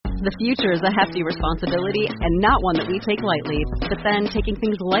The future is a hefty responsibility and not one that we take lightly. But then taking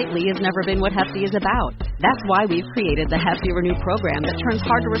things lightly has never been what Hefty is about. That's why we've created the Hefty Renew program that turns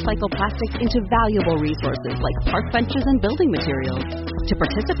hard-to-recycle plastics into valuable resources like park benches and building materials. To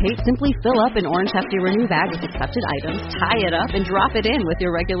participate, simply fill up an orange Hefty Renew bag with accepted items, tie it up, and drop it in with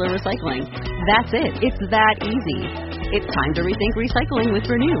your regular recycling. That's it. It's that easy. It's time to rethink recycling with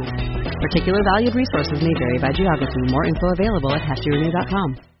Renew. Particular valued resources may vary by geography. More info available at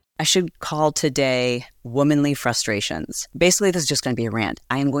heftyrenew.com. I should call today Womanly Frustrations. Basically, this is just going to be a rant.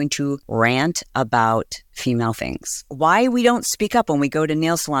 I am going to rant about female things. Why we don't speak up when we go to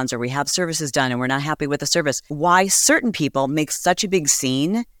nail salons or we have services done and we're not happy with the service. Why certain people make such a big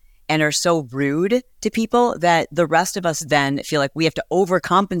scene and are so rude to people that the rest of us then feel like we have to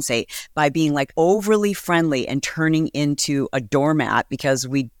overcompensate by being like overly friendly and turning into a doormat because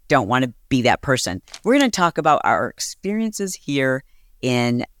we don't want to be that person. We're going to talk about our experiences here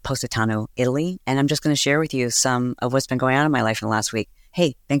in Positano, Italy. And I'm just going to share with you some of what's been going on in my life in the last week.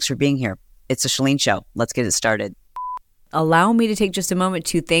 Hey, thanks for being here. It's the Chalene Show. Let's get it started. Allow me to take just a moment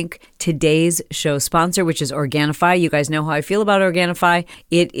to thank today's show sponsor, which is Organifi. You guys know how I feel about Organifi.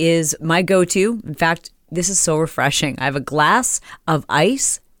 It is my go-to. In fact, this is so refreshing. I have a glass of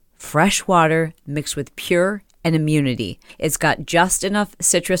ice, fresh water mixed with pure and immunity. It's got just enough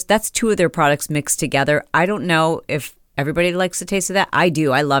citrus. That's two of their products mixed together. I don't know if everybody likes the taste of that. I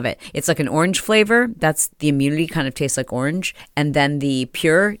do. I love it. It's like an orange flavor. That's the immunity, kind of tastes like orange. And then the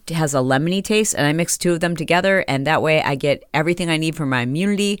pure has a lemony taste. And I mix two of them together. And that way I get everything I need for my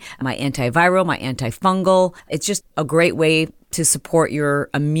immunity, my antiviral, my antifungal. It's just a great way to support your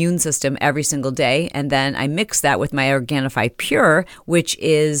immune system every single day. And then I mix that with my Organifi Pure, which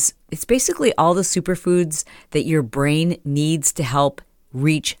is, it's basically all the superfoods that your brain needs to help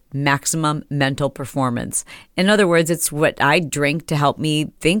reach maximum mental performance. In other words, it's what I drink to help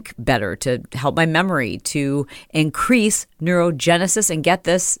me think better, to help my memory, to increase neurogenesis. And get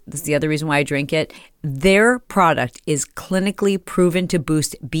this is the other reason why I drink it. Their product is clinically proven to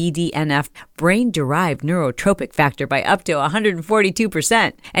boost BDNF, brain-derived neurotropic factor, by up to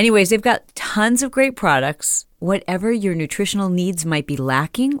 142%. Anyways, they've got tons of great products. Whatever your nutritional needs might be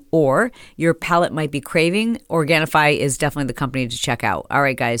lacking or your palate might be craving, Organifi is definitely the company to check out. All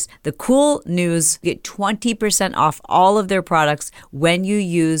right, guys, the cool news, get 20% off all of their products when you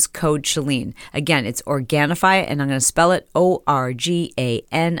use code Chalene. Again, it's Organifi, and I'm going to spell it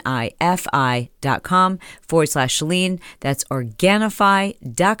Organifi.com/Chalene. That's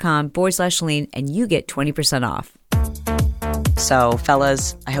Organifi.com/Chalene, and you get 20% off. So,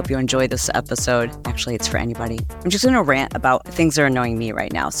 fellas, I hope you enjoy this episode. Actually, it's for anybody. I'm just going to rant about things that are annoying me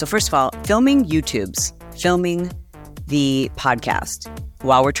right now. So first of all, filming the podcast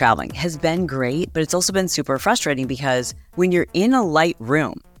while we're traveling has been great, but it's also been super frustrating because when you're in a light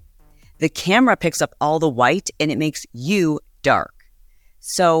room, the camera picks up all the white and it makes you dark.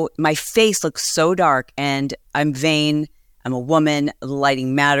 So my face looks so dark and I'm vain. I'm a woman.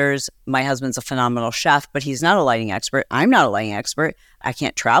 Lighting matters. My husband's a phenomenal chef, but he's not a lighting expert. I'm not a lighting expert. I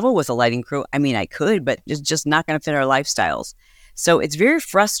can't travel with a lighting crew. I mean, I could, but it's just not going to fit our lifestyles. So it's very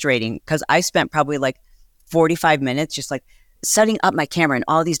frustrating because I spent probably like 45 minutes just like setting up my camera in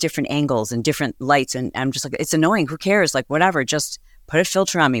all these different angles and different lights. And I'm just like, it's annoying. Who cares? Like, whatever. Just put a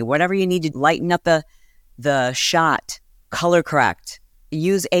filter on me. Whatever you need to lighten up the shot, color correct,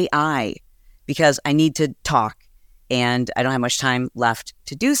 use AI because I need to talk. And I don't have much time left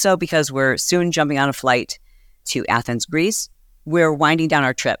to do so because we're soon jumping on a flight to Athens, Greece. We're winding down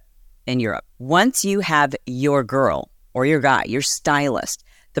our trip in Europe. Once you have your girl or your guy, your stylist,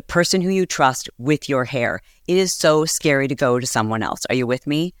 the person who you trust with your hair, it is so scary to go to someone else. Are you with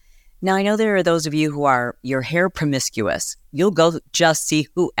me? Now, I know there are those of you who are your hair promiscuous. You'll go just see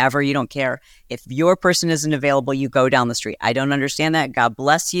whoever, you don't care. If your person isn't available, you go down the street. I don't understand that. God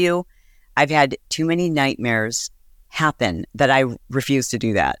bless you. I've had too many nightmares happen that I refuse to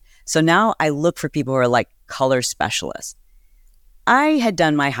do that. So now I look for people who are like color specialists. I had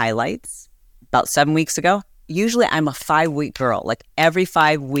done my highlights about 7 weeks ago. Usually I'm a 5-week girl, like every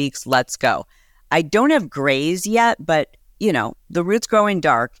 5 weeks, let's go. I don't have grays yet, but you know, the roots grow in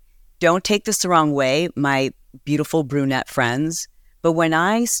dark. Don't take this the wrong way, my beautiful brunette friends. But when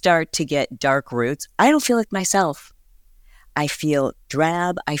I start to get dark roots, I don't feel like myself. I feel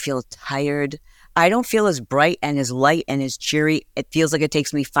drab. I feel tired. I don't feel as bright and as light and as cheery. It feels like it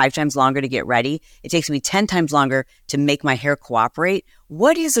takes me 5 times longer to get ready. It takes me 10 times longer to make my hair cooperate.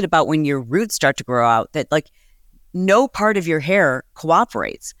 What is it about when your roots start to grow out that like no part of your hair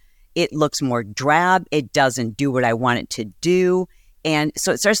cooperates? It looks more drab. It doesn't do what I want it to do. And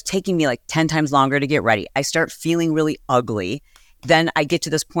so it starts taking me like 10 times longer to get ready. I start feeling really ugly. then I get to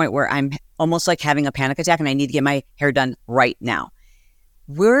this point where I'm almost like having a panic attack and I need to get my hair done right now.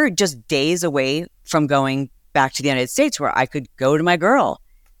 We're just days away from going back to the United States where I could go to my girl,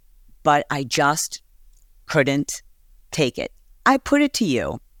 but I just couldn't take it. I put it to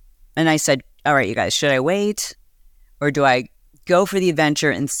you and I said, all right, you guys, should I wait or do I go for the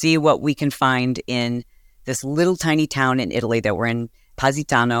adventure and see what we can find in this little tiny town in Italy that we're in,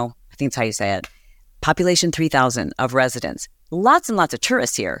 Positano, I think that's how you say it. Population 3,000 of residents. Lots and lots of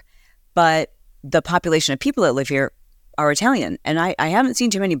tourists here, but the population of people that live here are Italian, and I haven't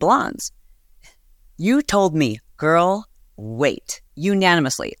seen too many blondes. You told me, girl, wait,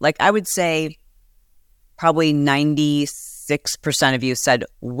 unanimously. Like I would say probably 96% of you said,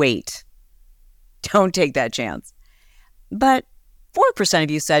 wait, don't take that chance. But 4% of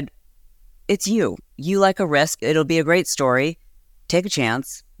you said, it's you. You like a risk. It'll be a great story. Take a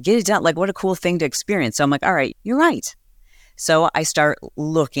chance. Get it done. Like, what a cool thing to experience. So I'm like, all right, you're right. So I start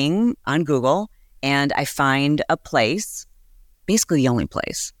looking on Google and I find a place, basically the only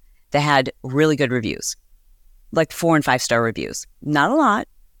place, that had really good reviews, like 4 and 5 star reviews. Not a lot.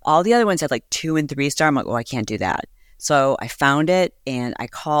 All the other ones had like 2 and 3 star. I'm like, oh, I can't do that. So I found it and I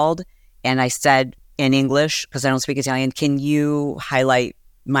called and I said in English, because I don't speak Italian, can you highlight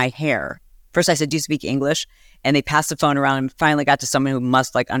my hair? First I said, do you speak English? And they passed the phone around and finally got to someone who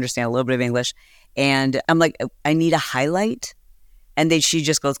must like understand a little bit of English. And I'm like, I need a highlight. And she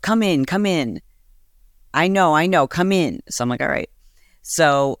just goes, come in. I know, come in. So I'm like, all right.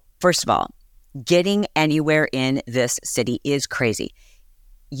 So first of all, getting anywhere in this city is crazy.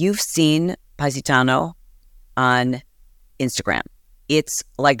 You've seen Positano on Instagram. It's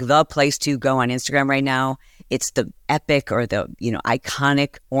like the place to go on Instagram right now. It's the epic or the,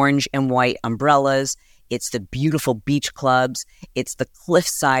 iconic orange and white umbrellas. It's the beautiful beach clubs. It's the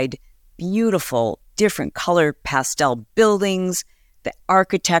cliffside, beautiful, different color pastel buildings, the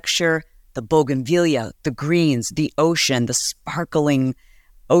architecture, the bougainvillea, the greens, the ocean, the sparkling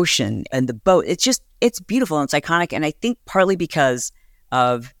ocean, and the boat. It's beautiful and it's iconic. And I think partly because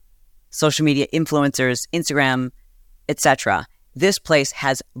of social media influencers, Instagram, etc., this place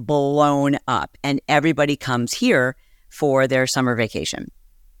has blown up and everybody comes here for their summer vacation.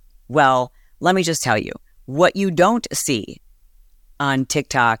 Well, let me just tell you, what you don't see on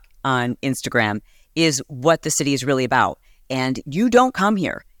TikTok, on Instagram, is what the city is really about. And you don't come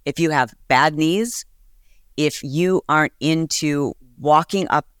here if you have bad knees, if you aren't into walking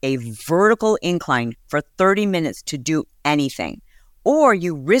up a vertical incline for 30 minutes to do anything, or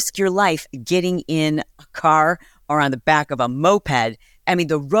you risk your life getting in a car or on the back of a moped. I mean,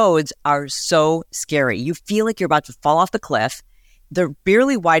 the roads are so scary. You feel like you're about to fall off the cliff. They're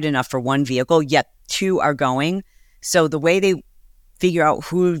barely wide enough for one vehicle, yet 2 are going. So the way they figure out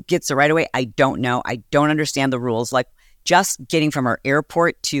who gets the right of way, I don't know. I don't understand the rules. Like just getting from our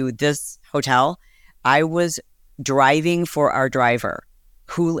airport to this hotel, I was driving for our driver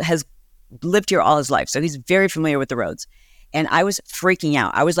who has lived here all his life. So he's very familiar with the roads. And I was freaking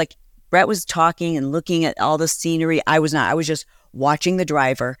out. I was like, Brett was talking and looking at all the scenery. I was not. I was just watching the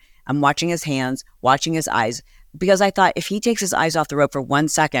driver. I'm watching his hands, watching his eyes, because I thought if he takes his eyes off the road for 1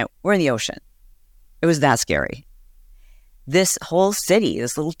 second, we're in the ocean. It was that scary. This whole city,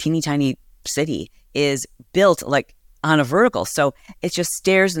 this little teeny tiny city, is built like on a vertical. So it's just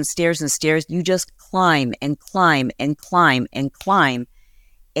stairs and stairs and stairs. You just climb and climb and climb and climb.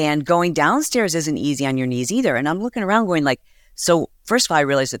 And going downstairs isn't easy on your knees either. And I'm looking around going like, so first of all, I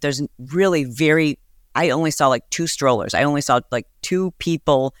realized that there's really I only saw like 2 strollers. I only saw like 2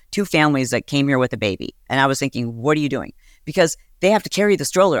 people, 2 families that came here with a baby. And I was thinking, what are you doing? Because they have to carry the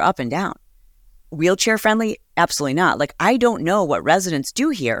stroller up and down. Wheelchair friendly? Absolutely not. Like, I don't know what residents do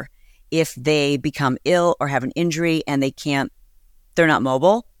here if they become ill or have an injury and they're not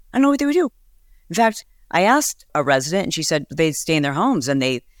mobile. I don't know what they would do. In fact, I asked a resident and she said they stay in their homes and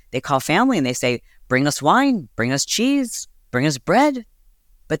they call family and they say, bring us wine, bring us cheese, bring us bread,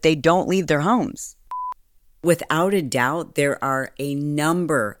 but they don't leave their homes. Without a doubt, there are a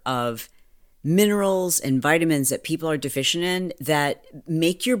number of minerals and vitamins that people are deficient in that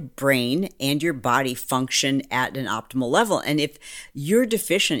make your brain and your body function at an optimal level. And if you're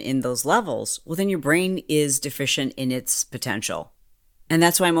deficient in those levels, well, then your brain is deficient in its potential. And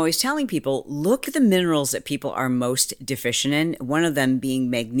that's why I'm always telling people, look at the minerals that people are most deficient in, one of them being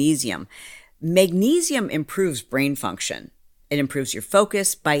magnesium. Magnesium improves brain function. It improves your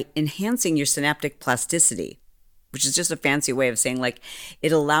focus by enhancing your synaptic plasticity, which is just a fancy way of saying like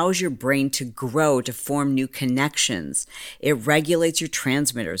it allows your brain to grow, to form new connections. It regulates your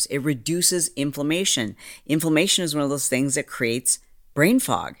transmitters. It reduces inflammation. Inflammation is one of those things that creates brain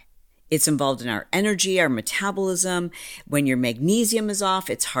fog. It's involved in our energy, our metabolism. When your magnesium is off,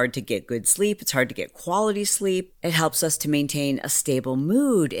 it's hard to get good sleep. It's hard to get quality sleep. It helps us to maintain a stable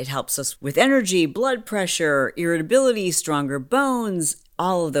mood. It helps us with energy, blood pressure, irritability, stronger bones,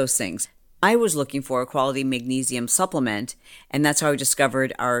 all of those things. I was looking for a quality magnesium supplement, and that's how I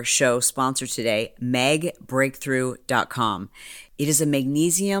discovered our show sponsor today, magbreakthrough.com. It is a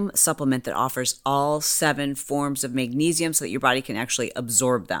magnesium supplement that offers all 7 forms of magnesium so that your body can actually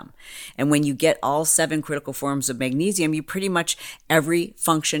absorb them. And when you get all 7 critical forms of magnesium, you pretty much every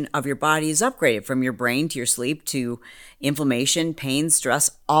function of your body is upgraded, from your brain to your sleep to inflammation, pain,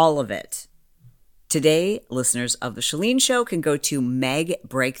 stress, all of it. Today, listeners of The Chalene Show can go to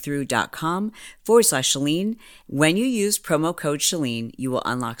magbreakthrough.com/Chalene. When you use promo code Chalene, you will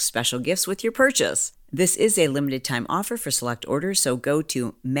unlock special gifts with your purchase. This is a limited time offer for select orders, so go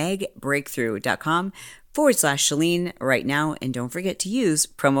to magbreakthrough.com/Chalene right now, and don't forget to use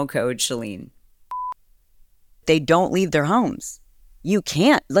promo code Chalene. They don't leave their homes. You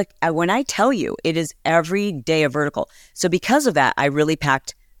can't. Like, when I tell you, it is every day a vertical. So because of that, I really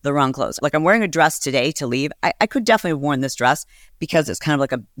packed the wrong clothes. Like, I'm wearing a dress today to leave. I could definitely have worn this dress because it's kind of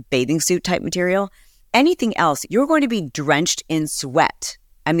like a bathing suit type material. Anything else, you're going to be drenched in sweat.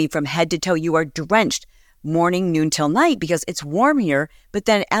 I mean, from head to toe, you are drenched morning, noon till night because it's warm here, but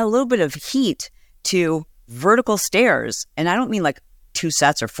then add a little bit of heat to vertical stairs. And I don't mean like 2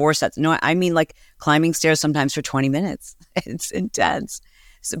 sets or 4 sets. No, I mean like climbing stairs sometimes for 20 minutes. It's intense.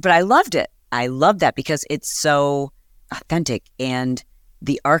 But I loved it. I love that because it's so authentic, and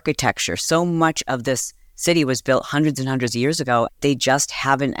the architecture, so much of this city was built hundreds and hundreds of years ago. They just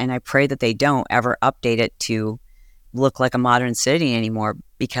haven't, and I pray that they don't ever update it to look like a modern city anymore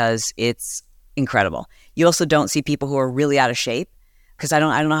because it's incredible. You also don't see people who are really out of shape because I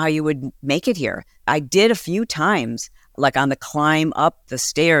don't know how you would make it here. I did a few times, like on the climb up the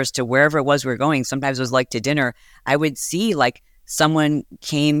stairs to wherever it was we were going. Sometimes it was like to dinner. I would see like someone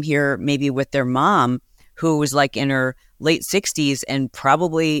came here maybe with their mom who was like in her late 60s and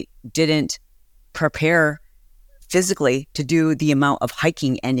probably didn't prepare physically to do the amount of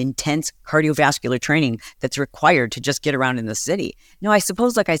hiking and intense cardiovascular training that's required to just get around in the city. No, I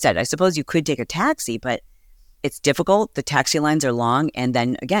suppose, like I said, I suppose you could take a taxi, but it's difficult. The taxi lines are long. And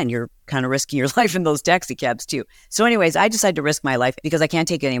then again, you're kind of risking your life in those taxi cabs too. So anyways, I decided to risk my life because I can't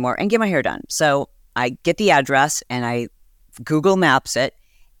take it anymore and get my hair done. So I get the address and I Google Maps it,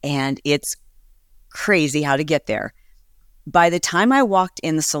 and it's crazy how to get there. By the time I walked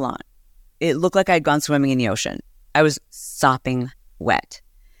in the salon, it looked like I'd gone swimming in the ocean. I was sopping wet.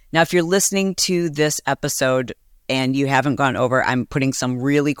 Now, if you're listening to this episode and you haven't gone over, I'm putting some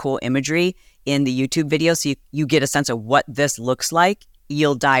really cool imagery in the YouTube video so you get a sense of what this looks like.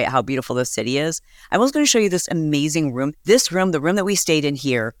 You'll die at how beautiful this city is. I was going to show you this amazing room. This room, the room that we stayed in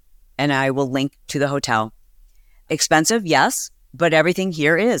here, and I will link to the hotel. Expensive, yes, but everything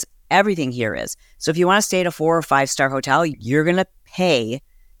here is. Everything here is. So if you want to stay at a 4 or 5 star hotel, you're going to pay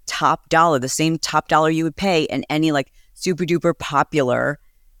top dollar, the same top dollar you would pay in any like super duper popular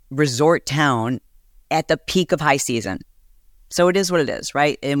resort town at the peak of high season. So it is what it is,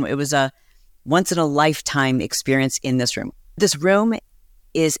 right? And it was a once in a lifetime experience in this room. This room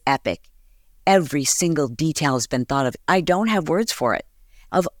is epic. Every single detail has been thought of. I don't have words for it.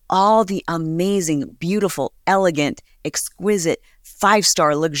 Of all the amazing, beautiful, elegant, exquisite,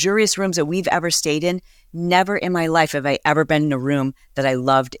 5-star, luxurious rooms that we've ever stayed in, never in my life have I ever been in a room that I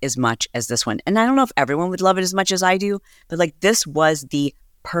loved as much as this one. And I don't know if everyone would love it as much as I do, but like this was the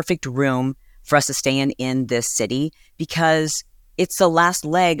perfect room for us to stay in this city because it's the last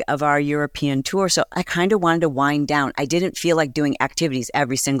leg of our European tour. So I kind of wanted to wind down. I didn't feel like doing activities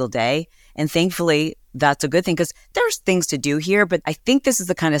every single day. And thankfully, that's a good thing because there's things to do here. But I think this is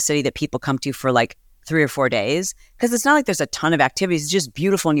the kind of city that people come to for like 3 or 4 days because it's not like there's a ton of activities. It's just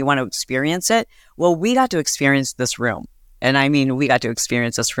beautiful and you want to experience it. Well, we got to experience this room. And I mean, we got to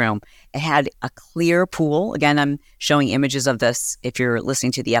experience this room. It had a clear pool. Again, I'm showing images of this if you're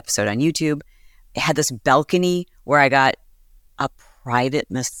listening to the episode on YouTube. It had this balcony where I got a private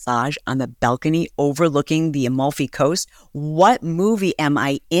massage on the balcony overlooking the Amalfi Coast. What movie am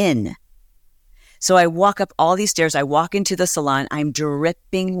I in? So I walk up all these stairs. I walk into the salon. I'm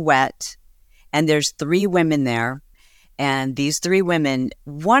dripping wet. And there's 3 women there. And these 3 women,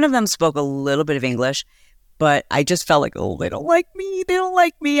 one of them spoke a little bit of English, but I just felt like, oh, they don't like me. They don't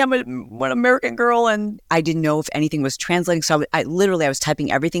like me. I'm an American girl. And I didn't know if anything was translating. So I was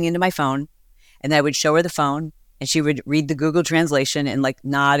typing everything into my phone. And I would show her the phone. And she would read the Google translation and like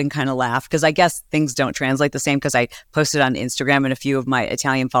nod and kind of laugh. Because I guess things don't translate the same because I posted on Instagram and a few of my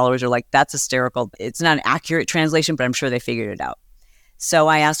Italian followers are like, that's hysterical. It's not an accurate translation, but I'm sure they figured it out. So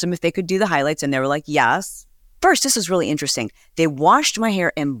I asked them if they could do the highlights, and they were like, yes. First, this is really interesting. They washed my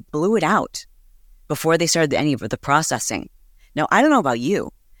hair and blew it out before they started any of the processing. Now, I don't know about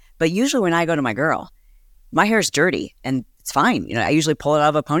you, but usually when I go to my girl, my hair is dirty and it's fine. I usually pull it out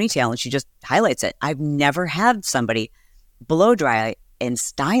of a ponytail and she just highlights it. I've never had somebody blow dry and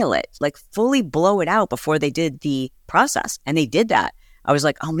style it, like fully blow it out before they did the process. And they did that. I was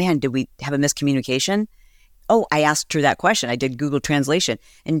like, oh man, did we have a miscommunication? Oh, I asked her that question. I did Google Translation,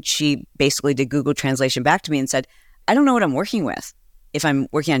 and she basically did Google Translation back to me and said, I don't know what I'm working with if I'm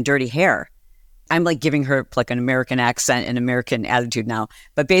working on dirty hair. I'm like giving her like an American accent and American attitude now.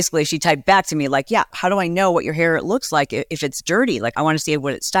 But basically she typed back to me like, yeah, how do I know what your hair looks like if it's dirty? Like, I want to see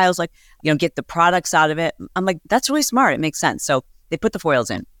what it styles like, get the products out of it. I'm like, that's really smart. It makes sense. So they put the foils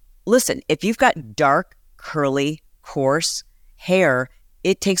in. Listen, if you've got dark, curly, coarse hair,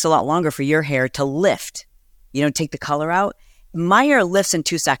 it takes a lot longer for your hair to lift. Take the color out. My hair lifts in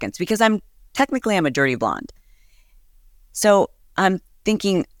 2 seconds because I'm a dirty blonde. So I'm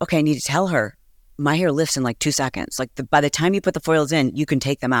thinking, okay, I need to tell her my hair lifts in like 2 seconds. Like by the time you put the foils in, you can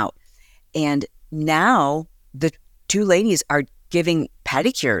take them out. And now the two ladies are giving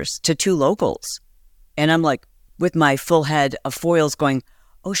pedicures to two locals. And I'm like, with my full head of foils going,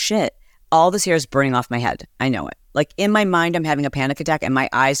 oh shit, all this hair is burning off my head. I know it. Like in my mind, I'm having a panic attack and my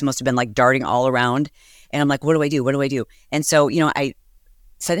eyes must have been like darting all around. And I'm like, what do I do? What do I do? And so, I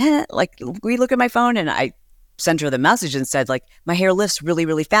said, like, we look at my phone, and I sent her the message and said, like, my hair lifts really,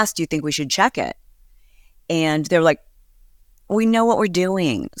 really fast. Do you think we should check it? And they're like, we know what we're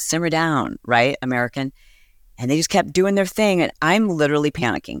doing. Simmer down, right, American? And they just kept doing their thing. And I'm literally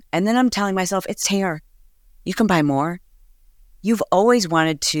panicking. And then I'm telling myself, it's hair. You can buy more. You've always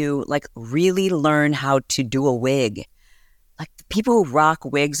wanted to like really learn how to do a wig. Like the people who rock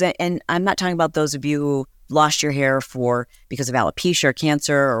wigs, and I'm not talking about those of you who lost your hair because of alopecia or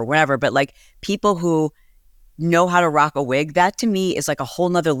cancer or whatever, but like people who know how to rock a wig, that to me is like a whole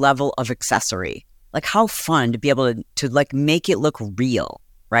nother level of accessory. Like how fun to be able to like make it look real,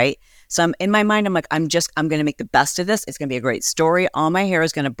 right? So I'm in my mind, I'm like, I'm going to make the best of this. It's going to be a great story. All my hair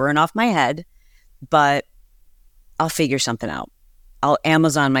is going to burn off my head, but I'll figure something out. I'll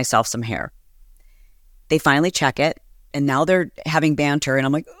Amazon myself some hair. They finally check it, and now they're having banter, and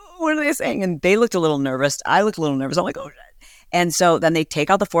I'm like, oh, what are they saying? And they looked a little nervous. I looked a little nervous. I'm like, oh, shit. And so then they take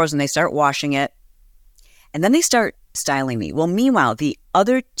out the foils and they start washing it, and then they start styling me. Well, meanwhile, the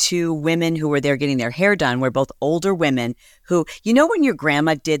other two women who were there getting their hair done were both older women who, when your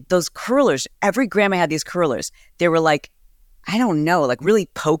grandma did those curlers, every grandma had these curlers. They were like, I don't know, like really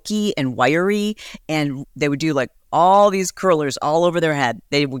pokey and wiry, and they would do like all these curlers all over their head.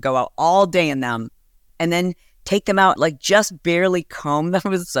 They would go out all day in them and then take them out, like just barely comb. That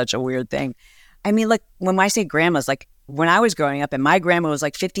was such a weird thing. I mean, like when I say grandmas, like when I was growing up and my grandma was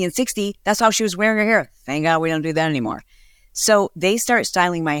like 50 and 60, that's how she was wearing her hair. Thank God we don't do that anymore. So they start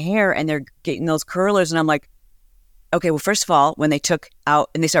styling my hair and they're getting those curlers. And I'm like, okay, well, first of all, when they took out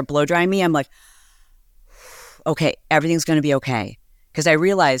and they start blow drying me, I'm like, okay, everything's going to be okay. Because I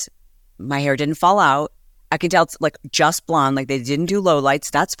realized my hair didn't fall out. I can tell it's like just blonde, like they didn't do low lights.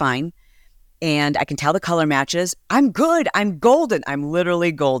 That's fine. And I can tell the color matches. I'm good. I'm golden. I'm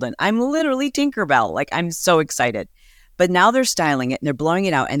literally golden. I'm literally Tinkerbell. Like I'm so excited. But now they're styling it and they're blowing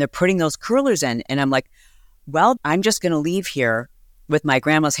it out and they're putting those curlers in. And I'm like, well, I'm just going to leave here with my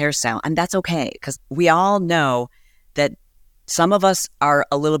grandma's hairstyle. And that's okay. Because we all know that some of us are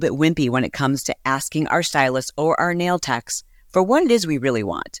a little bit wimpy when it comes to asking our stylist or our nail techs for what it is we really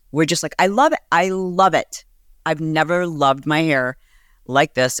want. We're just like, I love it. I love it. I've never loved my hair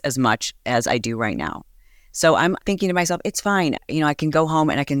like this as much as I do right now. So I'm thinking to myself, it's fine. I can go home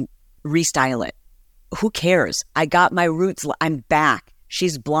and I can restyle it. Who cares? I got my roots. I'm back.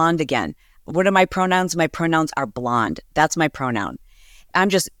 She's blonde again. What are my pronouns? My pronouns are blonde. That's my pronoun. I'm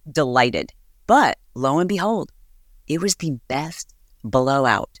just delighted. But lo and behold, it was the best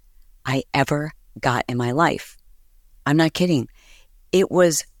blowout I ever got in my life. I'm not kidding. It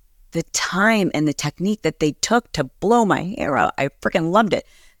was the time and the technique that they took to blow my hair out. I freaking loved it.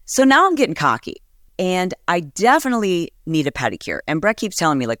 So now I'm getting cocky. And I definitely need a pedicure. And Brett keeps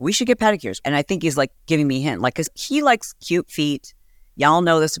telling me, like, we should get pedicures. And I think he's, like, giving me a hint. Like, because he likes cute feet. Y'all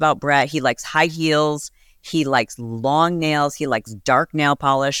know this about Brett. He likes high heels. He likes long nails. He likes dark nail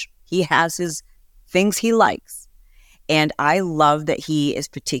polish. He has his things he likes. And I love that he is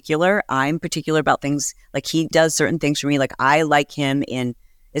particular. I'm particular about things. Like, he does certain things for me. Like, I like him in,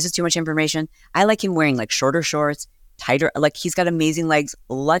 is this too much information? I like him wearing, like, shorter shorts, tighter. Like, he's got amazing legs.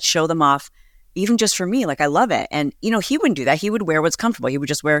 Let's show them off. even just for me, like I love it. And, he wouldn't do that. He would wear what's comfortable. He would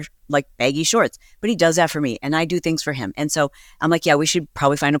just wear like baggy shorts, but he does that for me and I do things for him. And so I'm like, yeah, we should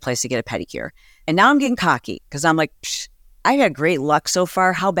probably find a place to get a pedicure. And now I'm getting cocky because I'm like, I had great luck so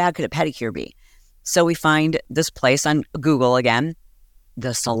far. How bad could a pedicure be? So we find this place on Google again.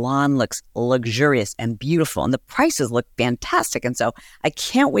 The salon looks luxurious and beautiful and the prices look fantastic. And so I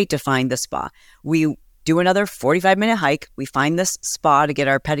can't wait to find the spa. We do another 45-minute hike. We find this spa to get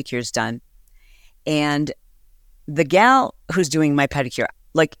our pedicures done. And the gal who's doing my pedicure,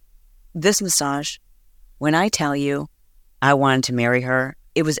 like this massage, when I tell you I wanted to marry her,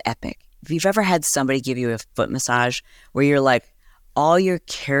 it was epic. If you've ever had somebody give you a foot massage where you're like, all your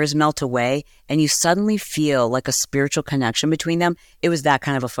cares melt away and you suddenly feel like a spiritual connection between them, it was that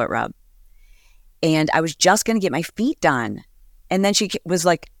kind of a foot rub. And I was just going to get my feet done. And then she was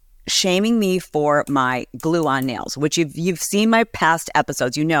like shaming me for my glue-on nails, which if you've seen my past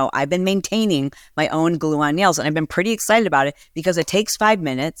episodes, I've been maintaining my own glue-on nails. And I've been pretty excited about it because it takes 5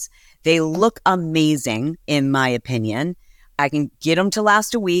 minutes. They look amazing, in my opinion. I can get them to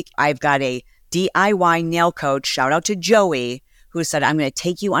last a week. I've got a DIY nail coach, shout out to Joey, who said, I'm going to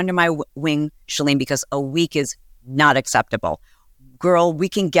take you under my wing, Chalene, because a week is not acceptable. Girl, we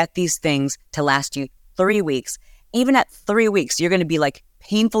can get these things to last you 3 weeks. Even at 3 weeks, you're going to be like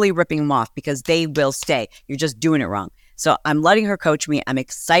painfully ripping them off because they will stay. You're just doing it wrong. So I'm letting her coach me. I'm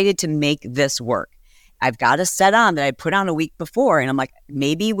excited to make this work. I've got a set on that I put on a week before. And I'm like,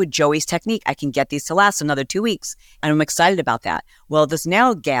 maybe with Joey's technique, I can get these to last another 2 weeks. And I'm excited about that. Well, this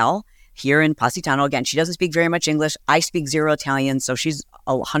nail gal here in Positano, again, she doesn't speak very much English. I speak zero Italian, so she's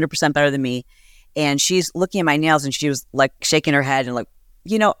 100% better than me. And she's looking at my nails and she was like shaking her head and like,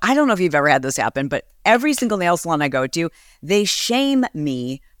 I don't know if you've ever had this happen, but every single nail salon I go to, they shame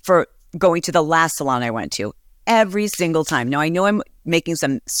me for going to the last salon I went to every single time. Now, I know I'm making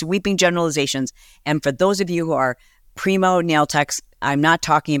some sweeping generalizations. And for those of you who are primo nail techs, I'm not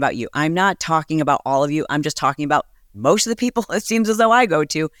talking about you. I'm not talking about all of you. I'm just talking about most of the people it seems as though I go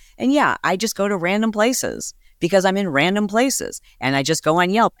to. And yeah, I just go to random places because I'm in random places. And I just go on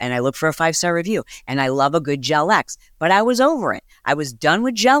Yelp and I look for a 5-star review. And I love a good Gel X. But I was over it. I was done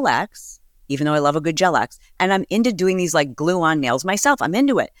with Gel X, even though I love a good Gel X. And I'm into doing these like glue-on nails myself. I'm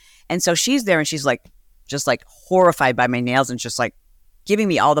into it. And so she's there and she's like, just like horrified by my nails and just like giving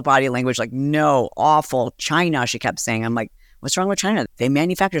me all the body language, like, no, awful, China, she kept saying. I'm like, what's wrong with China? They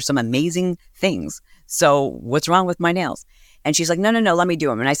manufacture some amazing things. So what's wrong with my nails? And she's like, no, let me do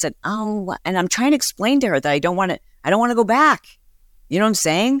them. And I said, oh, and I'm trying to explain to her that I don't want to go back. You know what I'm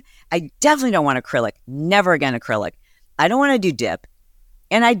saying? I definitely don't want acrylic. Never again acrylic. I don't want to do dip.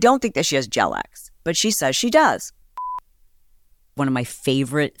 And I don't think that she has Gel X, but she says she does. One of my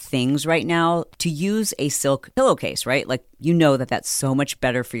favorite things right now to use a silk pillowcase, right? Like, that's so much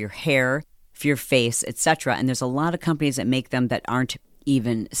better for your hair, for your face, etc. And there's a lot of companies that make them that aren't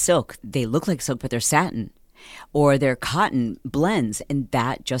even silk. They look like silk, but they're satin or they're cotton blends. And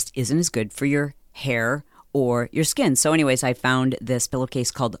that just isn't as good for your hair or your skin. So anyways, I found this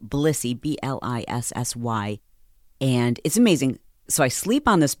pillowcase called Blissy, Blissy. And it's amazing. So I sleep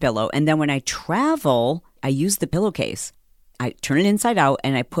on this pillow. And then when I travel, I use the pillowcase. I turn it inside out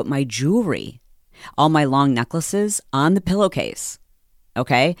and I put my jewelry, all my long necklaces on the pillowcase.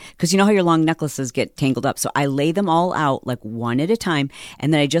 Okay? Because you know how your long necklaces get tangled up. So I lay them all out like one at a time.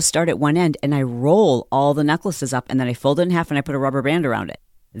 And then I just start at one end and I roll all the necklaces up and then I fold it in half and I put a rubber band around it.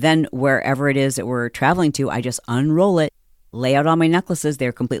 Then wherever it is that we're traveling to, I just unroll it, lay out all my necklaces.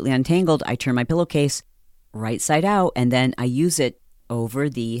 They're completely untangled. I turn my pillowcase right side out and then I use it over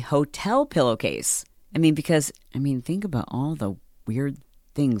the hotel pillowcase. Because think about all the weird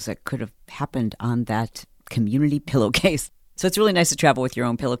things that could have happened on that community pillowcase. So it's really nice to travel with your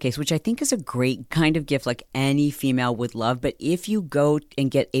own pillowcase, which I think is a great kind of gift like any female would love. But if you go and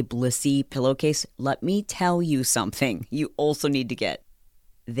get a Blissy pillowcase, let me tell you something you also need to get.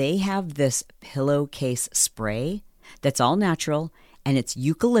 They have this pillowcase spray that's all natural and it's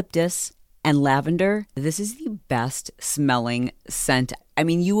eucalyptus and lavender. This is the best smelling scent.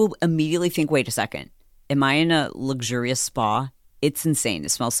 You will immediately think, wait a second, am I in a luxurious spa? It's insane.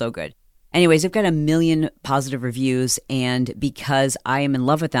 It smells so good. Anyways, I've got 1 million positive reviews, and because I am in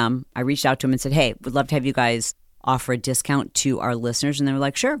love with them, I reached out to them and said, hey, we'd love to have you guys offer a discount to our listeners. And they were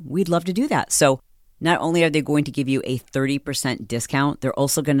like, sure, we'd love to do that. So not only are they going to give you a 30% discount, they're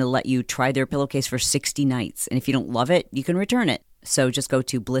also going to let you try their pillowcase for 60 nights. And if you don't love it, you can return it. So just go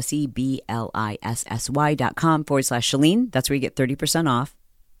to Blissy, BLISSY.com/Chalene. That's where you get 30% off.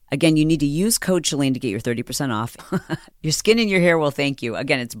 Again, you need to use code Chalene to get your 30% off. Your skin and your hair will thank you.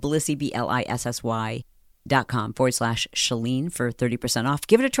 Again, it's Blissy, BLISSY.com/Chalene for 30% off.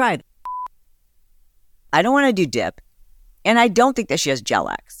 Give it a try. I don't want to do dip. And I don't think that she has Gel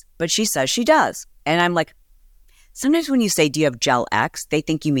X, but she says she does. And I'm like, sometimes when you say, do you have Gel X? They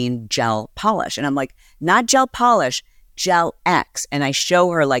think you mean gel polish. And I'm like, not gel polish, Gel X. And I show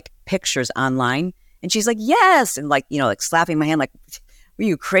her like pictures online and she's like, yes. And like, like slapping my hand, like, were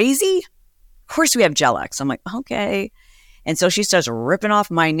you crazy? Of course we have Gel X. I'm like, okay. And so she starts ripping off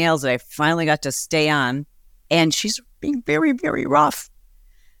my nails that I finally got to stay on. And she's being very, very rough.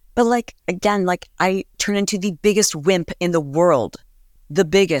 But like, again, like I turn into the biggest wimp in the world. The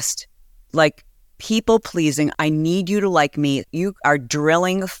biggest. Like, people pleasing. I need you to like me. You are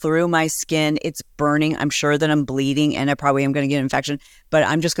drilling through my skin. It's burning. I'm sure that I'm bleeding and I probably am going to get an infection. But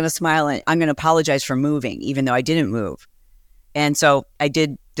I'm just going to smile and I'm going to apologize for moving, even though I didn't move. And so I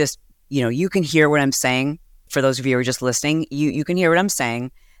did this, you can hear what I'm saying. For those of you who are just listening, you can hear what I'm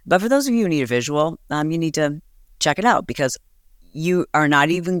saying. But for those of you who need a visual, you need to check it out because you are not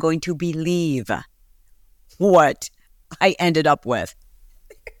even going to believe what I ended up with.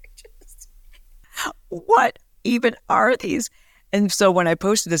 What even are these? And so when I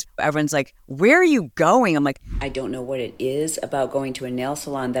posted this, everyone's like, where are you going? I'm like, I don't know what it is about going to a nail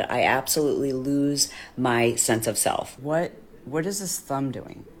salon that I absolutely lose my sense of self. What is this thumb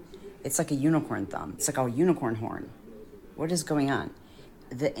doing? It's like a unicorn thumb. It's like a unicorn horn. What is going on?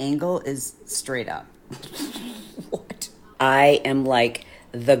 The angle is straight up. What? I am like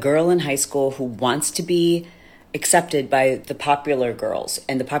the girl in high school who wants to be accepted by the popular girls,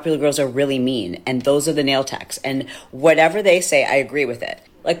 and the popular girls are really mean, and those are the nail techs, and whatever they say, I agree with it.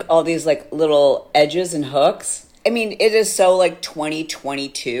 Like all these like little edges and hooks. I mean, it is so like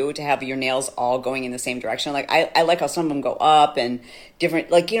 2022 to have your nails all going in the same direction. Like I like how some of them go up and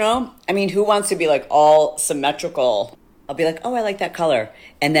different, like, I mean, who wants to be like all symmetrical? I'll be like, oh, I like that color.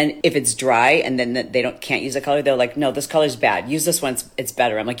 And then if it's dry and then they can't use the color, they're like, no, this color's bad. Use this one, it's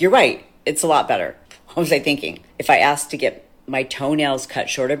better. I'm like, you're right. It's a lot better. What was I thinking? If I asked to get my toenails cut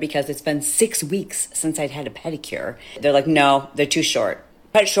shorter because it's been 6 weeks since I'd had a pedicure, they're like, no, they're too short.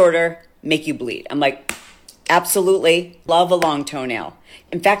 Cut shorter, make you bleed. I'm like, absolutely. Love a long toenail.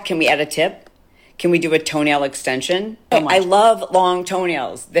 In fact, can we add a tip? Can we do a toenail extension? I love long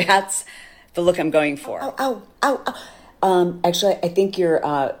toenails. That's the look I'm going for. Ow. Actually, I think you're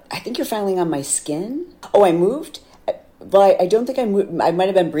filing on my skin. Oh, I moved? Well, I don't think I moved. I might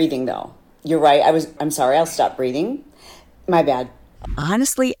have been breathing though. You're right. I'm sorry. I'll stop breathing. My bad.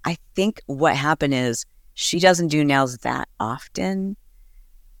 Honestly, I think what happened is she doesn't do nails that often.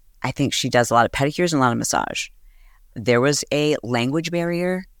 I think she does a lot of pedicures and a lot of massage. There was a language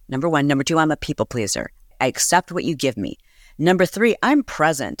barrier, number one. Number two, I'm a people pleaser. I accept what you give me. Number three, I'm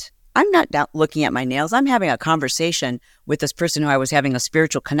present. I'm not looking at my nails. I'm having a conversation with this person who I was having a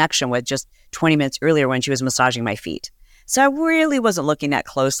spiritual connection with just 20 minutes earlier when she was massaging my feet. So I really wasn't looking that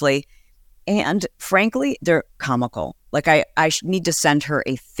closely. And frankly, they're comical. Like I need to send her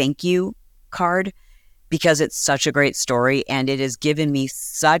a thank you card because it's such a great story. And it has given me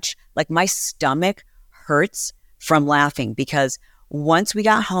such, like my stomach hurts from laughing because once we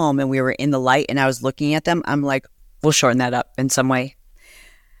got home and we were in the light and I was looking at them, I'm like, we'll shorten that up in some way.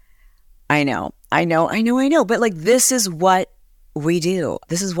 I know. But like, this is what we do.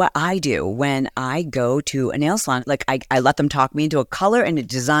 This is what I do when I go to a nail salon. Like I let them talk me into a color and a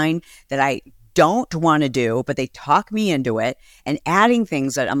design that I don't want to do, but they talk me into it and adding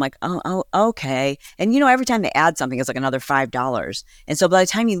things that I'm like, oh, okay. And every time they add something, it's like another $5. And so by the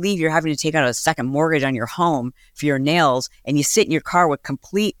time you leave, you're having to take out a second mortgage on your home for your nails. And you sit in your car with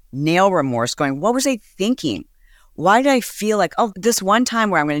complete nail remorse going, what was I thinking? Why did I feel like, oh, this one time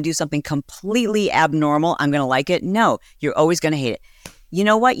where I'm going to do something completely abnormal, I'm going to like it? No, you're always going to hate it. You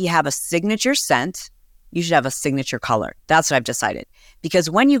know what? You have a signature scent. You should have a signature color. That's what I've decided. Because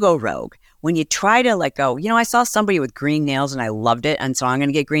when you go rogue, when you try to like go, I saw somebody with green nails and I loved it, and so I'm going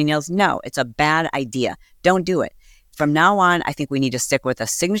to get green nails. No, it's a bad idea. Don't do it. From now on, I think we need to stick with a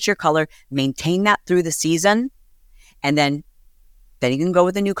signature color, maintain that through the season, and then you can go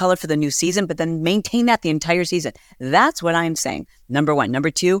with a new color for the new season, but then maintain that the entire season. That's what I'm saying. Number one.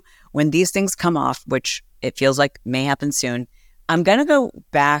 Number two, when these things come off, which it feels like may happen soon, I'm going to go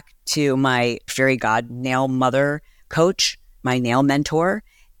back to my fairy god nail mother coach, my nail mentor,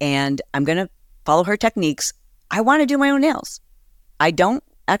 and I'm going to follow her techniques. I want to do my own nails. I don't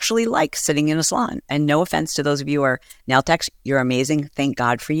actually like sitting in a salon. And no offense to those of you who are nail techs, you're amazing. Thank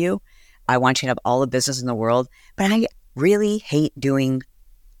God for you. I want you to have all the business in the world, but I really hate doing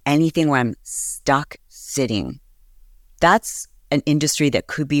anything where I'm stuck sitting. That's an industry that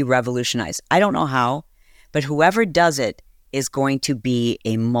could be revolutionized. I don't know how, but whoever does it is going to be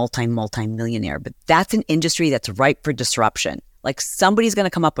a multi-millionaire. But that's an industry that's ripe for disruption. Like somebody's going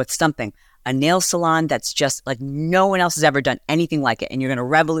to come up with something, a nail salon that's just like no one else has ever done anything like it. And you're going to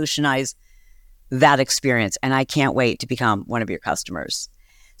revolutionize that experience. And I can't wait to become one of your customers.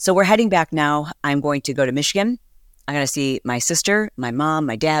 So we're heading back now. I'm going to go to Michigan. I'm going to see my sister, my mom,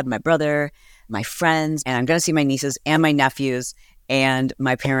 my dad, my brother, my friends, and I'm going to see my nieces and my nephews and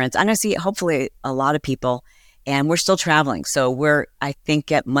my parents. I'm going to see hopefully a lot of people. And we're still traveling. So we're, I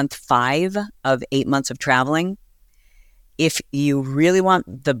think, at month 5 of 8 months of traveling. If you really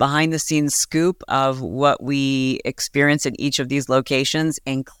want the behind the scenes scoop of what we experience in each of these locations,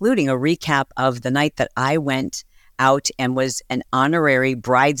 including a recap of the night that I went out and was an honorary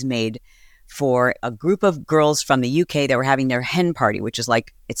bridesmaid for a group of girls from the UK that were having their hen party, which is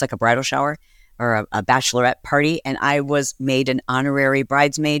like, it's like a bridal shower or a bachelorette party. And I was made an honorary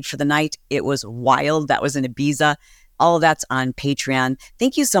bridesmaid for the night. It was wild. That was in Ibiza. All of that's on Patreon.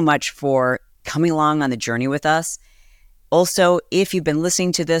 Thank you so much for coming along on the journey with us. Also, if you've been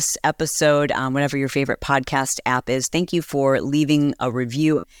listening to this episode on whatever your favorite podcast app is, thank you for leaving a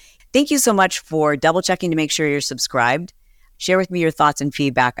review. Thank you so much for double checking to make sure you're subscribed. Share with me your thoughts and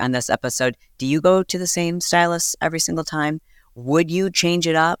feedback on this episode. Do you go to the same stylist every single time? Would you change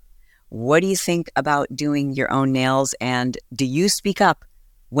it up? What do you think about doing your own nails? And do you speak up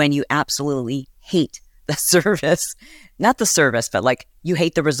when you absolutely hate the service? Not the service, but like you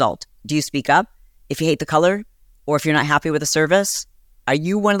hate the result. Do you speak up if you hate the color? Or if you're not happy with the service? Are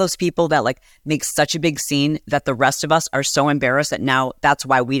you one of those people that like makes such a big scene that the rest of us are so embarrassed that now that's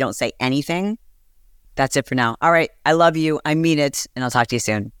why we don't say anything? That's it for now. All right. I love you. I mean it. And I'll talk to you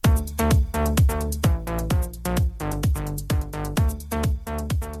soon.